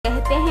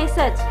कहते हैं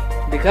सच,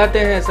 दिखाते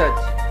हैं सच,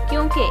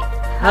 क्योंकि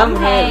हम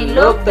हैं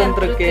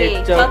लोकतंत्र के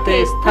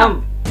चौथे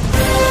स्तंभ।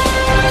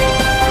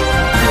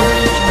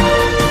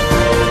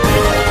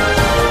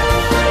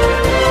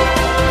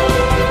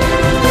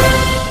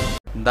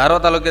 दारवा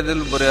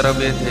तालुक्यातील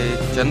बोरेरब येथे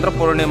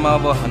चंद्रपौर्णिमा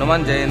व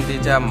हनुमान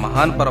जयंतीच्या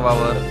महान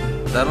पर्वावर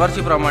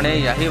दरवर्षीप्रमाणे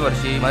याही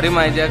वर्षी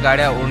मरीमायेच्या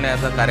गाड्या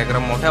ओढण्याचा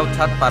कार्यक्रम मोठ्या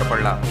उत्साहात पार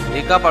पडला।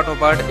 एका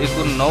पाठोपाठ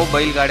एकूण 9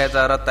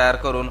 बैलगाड्याचा रथ तयार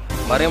करून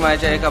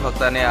मरीमायेच्या एका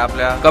भक्ताने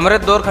आपल्या कमरेत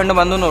दोरखंड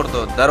बांधून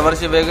ओढतो।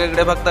 दरवर्षी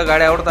वेगवेगळे भक्त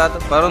गाड्या ओढतात,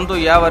 परंतु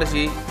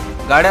यावर्षी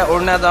गाड्या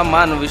ओढण्याचा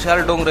मान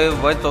विशाल डोंगरे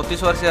वय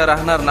 34 वर्षीय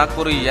राहणार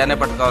नागपुरी याने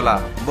पटकावला।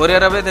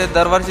 बोरेरब येथे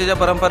दरवर्षीच्या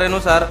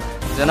परंपरेनुसार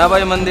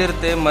जनाबाई मंदिर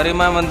ते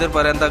मरीमाय मंदिर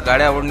पर्यंत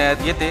गाड्या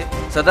ओढण्यात येते।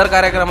 सदर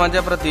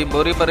कार्यक्रमाच्या प्रती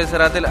बोरी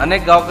परिसरातील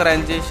अनेक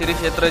गावकऱ्यांची श्री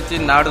क्षेत्राची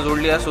नाड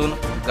जोडली असून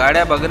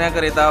गाड्या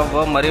बघण्याकरिता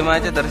व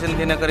मरीमायचे दर्शन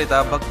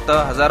घेण्याकरिता भक्त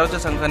हजारोच्या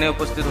संख्येने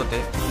उपस्थित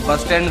होते।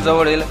 बस स्टँड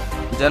जवळील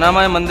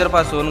जनाबाई मंदिर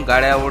पासून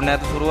गाड्या ओढण्यास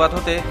सुरुवात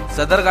होते।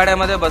 सदर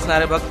गाड्यामध्ये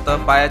बसणारे भक्त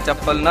पायात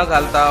चप्पल न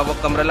घालता व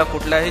कमरेला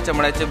कुठल्याही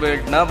चमड्याचे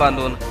बेल्ट न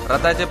बांधून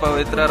रथाचे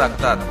पवित्र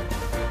राखतात।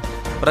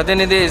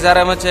 प्रतिनिधी इजार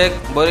अहमद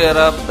शेख,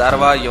 बोरेरब,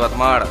 दारवा,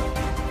 यवतमाळ।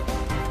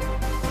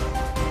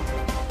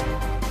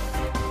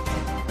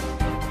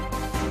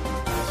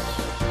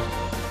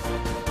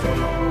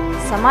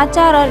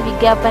 समाचार और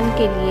विज्ञापन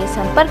के लिए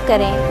संपर्क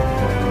करें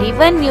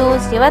D1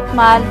 न्यूज़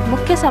यवतमाल।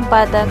 मुख्य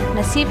संपादक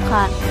नसीब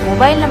खान।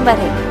 मोबाइल नंबर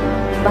है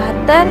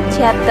 72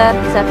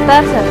 76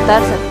 70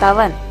 70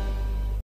 57।